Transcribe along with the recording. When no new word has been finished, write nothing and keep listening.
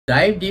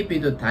Dive deep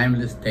into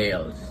timeless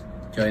tales.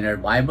 Join our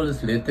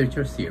Bible's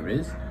literature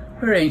series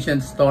where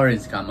ancient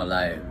stories come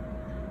alive.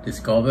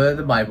 Discover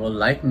the Bible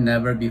like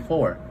never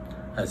before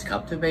as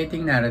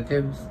captivating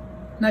narratives,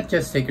 not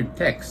just sacred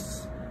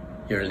texts.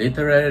 Your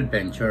literary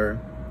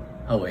adventure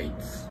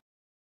awaits.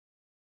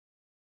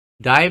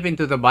 Dive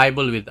into the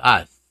Bible with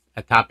us,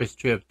 a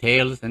tapestry of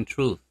tales and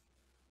truth,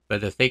 where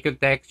the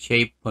sacred texts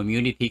shape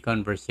community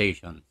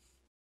conversations.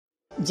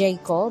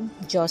 Jacob,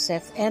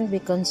 Joseph, and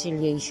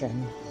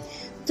reconciliation.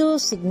 Two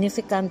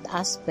significant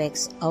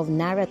aspects of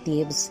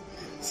narratives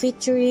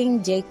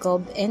featuring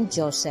Jacob and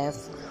Joseph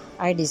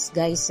are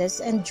disguises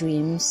and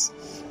dreams,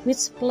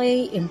 which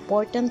play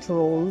important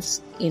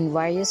roles in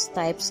various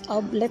types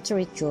of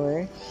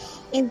literature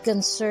and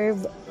can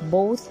serve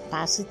both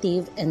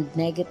positive and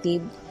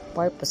negative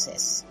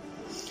purposes.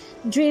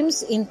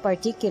 Dreams, in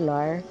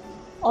particular,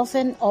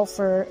 often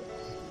offer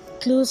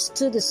clues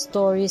to the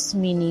story's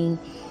meaning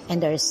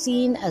and are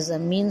seen as a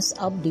means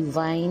of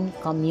divine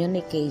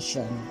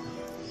communication.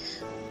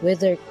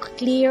 Whether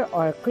clear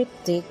or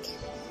cryptic,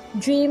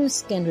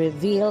 dreams can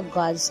reveal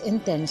God's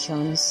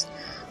intentions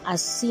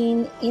as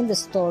seen in the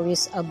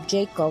stories of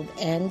Jacob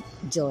and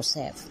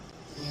Joseph.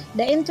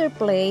 The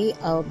interplay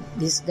of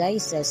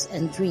disguises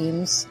and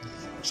dreams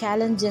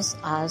challenges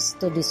us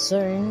to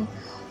discern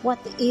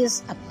what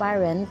is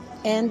apparent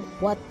and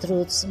what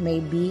truths may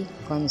be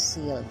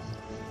concealed.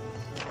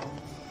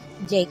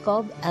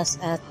 Jacob as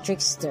a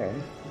trickster.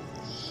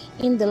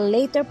 In the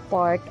later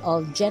part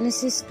of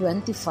Genesis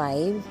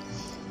 25,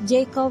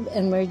 Jacob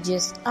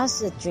emerges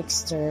as a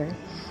trickster,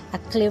 a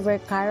clever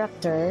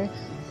character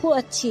who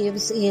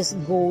achieves his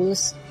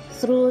goals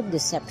through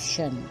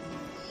deception.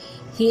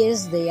 He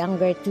is the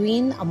younger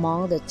twin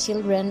among the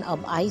children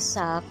of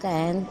Isaac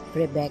and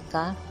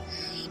Rebekah,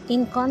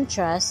 in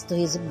contrast to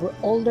his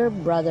older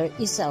brother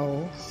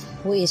Esau,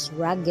 who is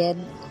rugged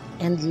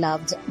and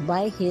loved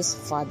by his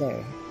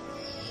father.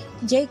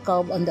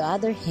 Jacob, on the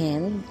other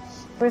hand,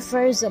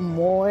 prefers a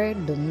more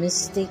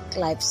domestic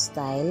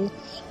lifestyle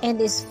and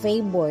is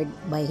favored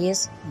by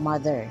his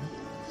mother.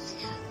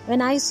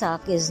 When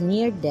Isaac is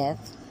near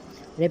death,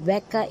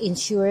 Rebekah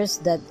ensures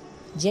that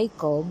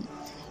Jacob,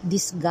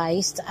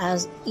 disguised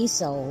as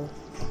Esau,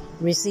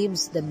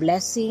 receives the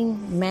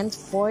blessing meant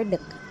for the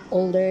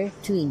older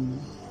twin.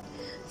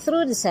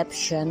 Through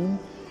deception,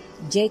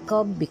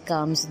 Jacob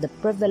becomes the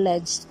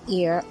privileged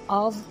heir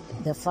of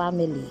the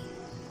family.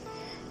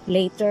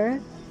 Later,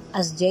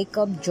 as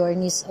Jacob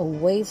journeys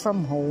away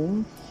from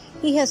home,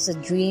 he has a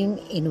dream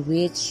in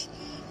which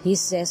he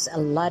sees a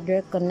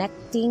ladder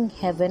connecting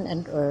heaven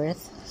and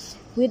earth,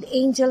 with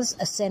angels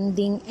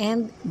ascending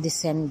and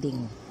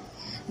descending.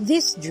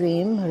 This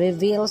dream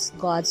reveals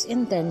God's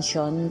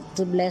intention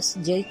to bless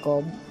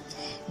Jacob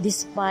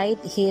despite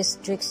his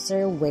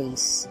trickster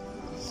ways.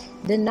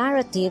 The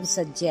narrative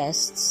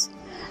suggests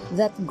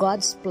that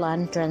God's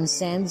plan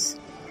transcends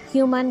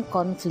human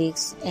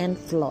conflicts and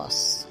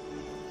flaws.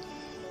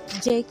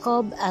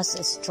 Jacob as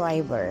a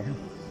striver.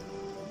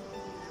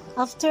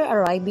 After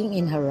arriving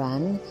in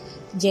Haran,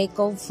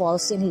 Jacob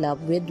falls in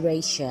love with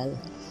Rachel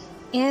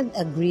and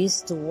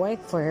agrees to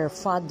work for her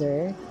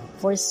father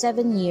for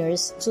 7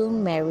 years to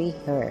marry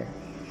her.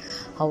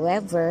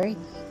 However,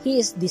 he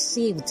is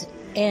deceived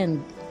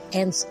and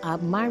ends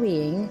up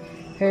marrying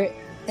her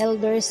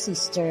elder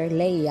sister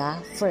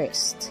Leah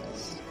first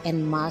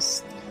and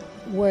must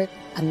work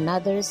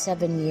another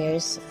 7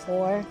 years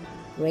for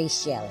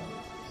Rachel.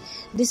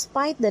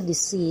 Despite the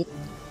deceit,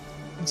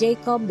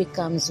 Jacob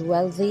becomes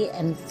wealthy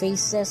and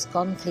faces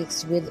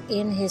conflicts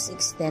within his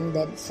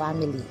extended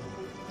family.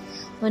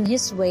 On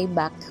his way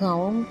back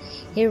home,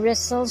 he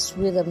wrestles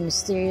with a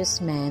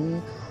mysterious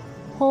man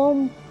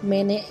whom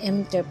many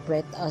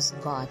interpret as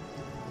God.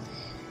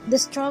 The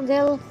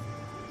struggle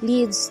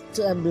leads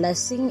to a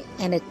blessing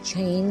and a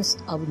change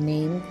of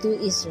name to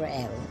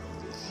Israel,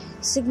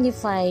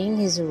 signifying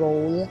his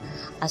role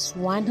as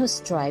one who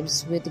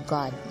strives with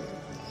God.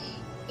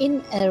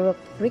 In a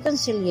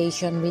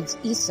reconciliation with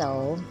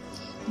Esau,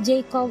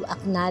 Jacob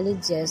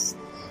acknowledges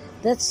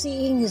that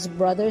seeing his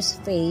brother's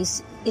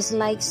face is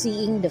like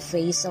seeing the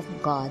face of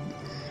God,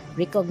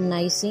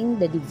 recognizing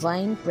the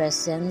divine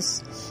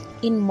presence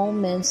in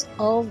moments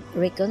of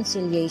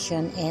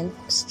reconciliation and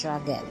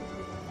struggle.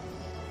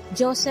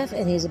 Joseph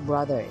and his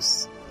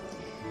brothers.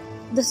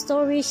 The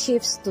story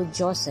shifts to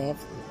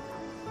Joseph,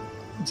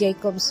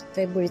 Jacob's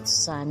favorite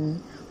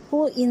son,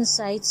 who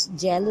incites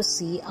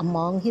jealousy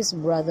among his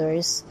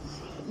brothers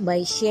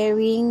by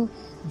sharing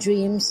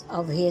dreams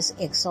of his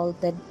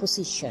exalted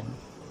position.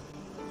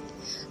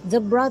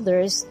 The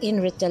brothers, in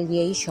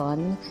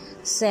retaliation,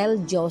 sell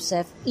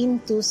Joseph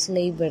into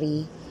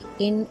slavery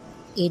in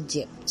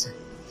Egypt.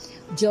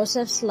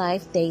 Joseph's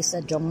life takes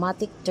a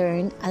dramatic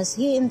turn as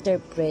he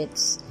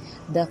interprets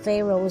the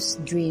Pharaoh's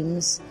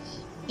dreams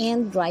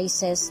and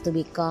rises to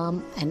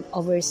become an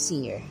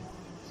overseer.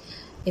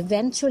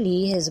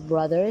 Eventually, his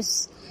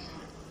brothers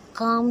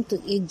come to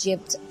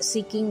Egypt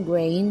seeking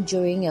grain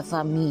during a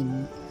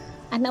famine,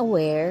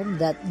 unaware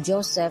that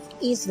Joseph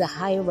is the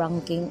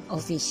high-ranking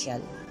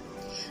official.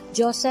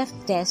 Joseph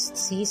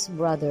tests his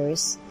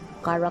brother's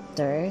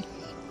character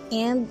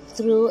and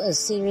through a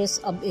series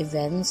of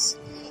events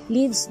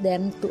leads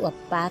them to a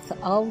path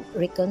of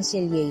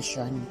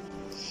reconciliation.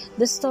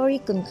 The story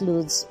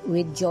concludes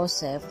with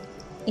Joseph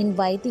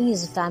inviting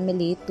his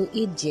family to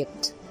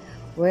Egypt,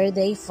 where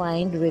they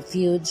find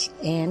refuge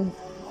and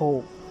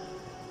hope.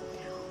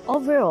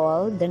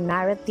 Overall, the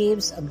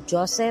narratives of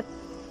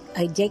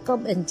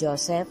Jacob and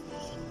Joseph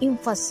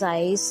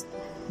emphasize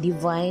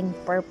divine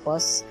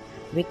purpose,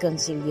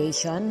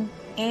 reconciliation,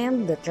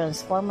 and the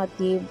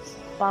transformative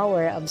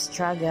power of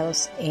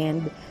struggles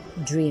and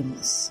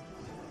dreams.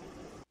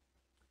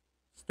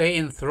 Stay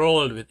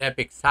enthralled with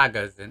epic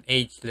sagas and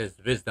ageless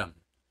wisdom.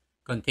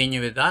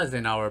 Continue with us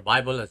in our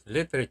Bible as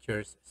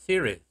Literature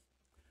series.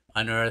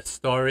 Unearth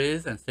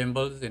stories and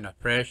symbols in a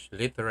fresh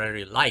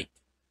literary light.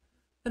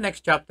 The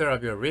next chapter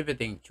of your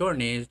riveting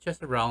journey is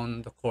just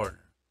around the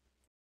corner.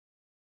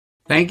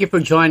 Thank you for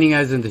joining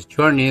us in this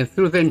journey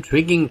through the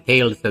intriguing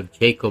tales of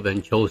Jacob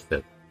and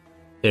Joseph.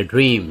 Their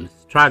dreams,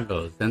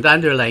 struggles, and the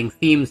underlying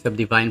themes of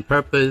divine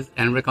purpose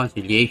and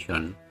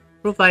reconciliation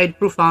provide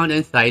profound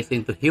insights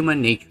into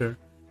human nature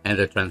and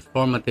the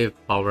transformative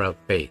power of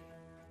faith.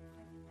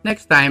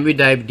 Next time, we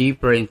dive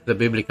deeper into the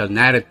biblical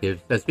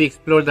narratives as we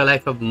explore the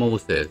life of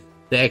Moses,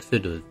 the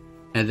Exodus,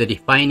 and the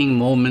defining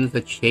moments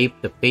that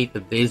shaped the fate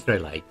of the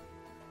Israelites.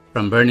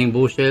 From burning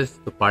bushes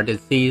to parted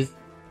seas,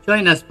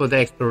 join us for the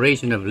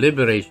exploration of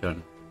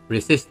liberation,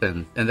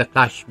 resistance, and the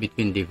clash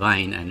between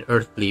divine and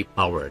earthly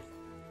powers.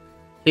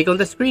 Click on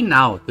the screen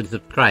now to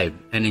subscribe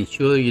and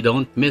ensure you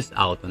don't miss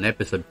out on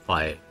Episode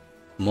 5,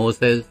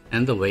 Moses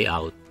and the Way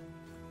Out.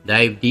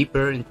 Dive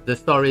deeper into the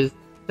stories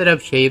that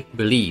have shaped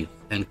beliefs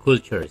and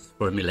cultures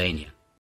for millennia.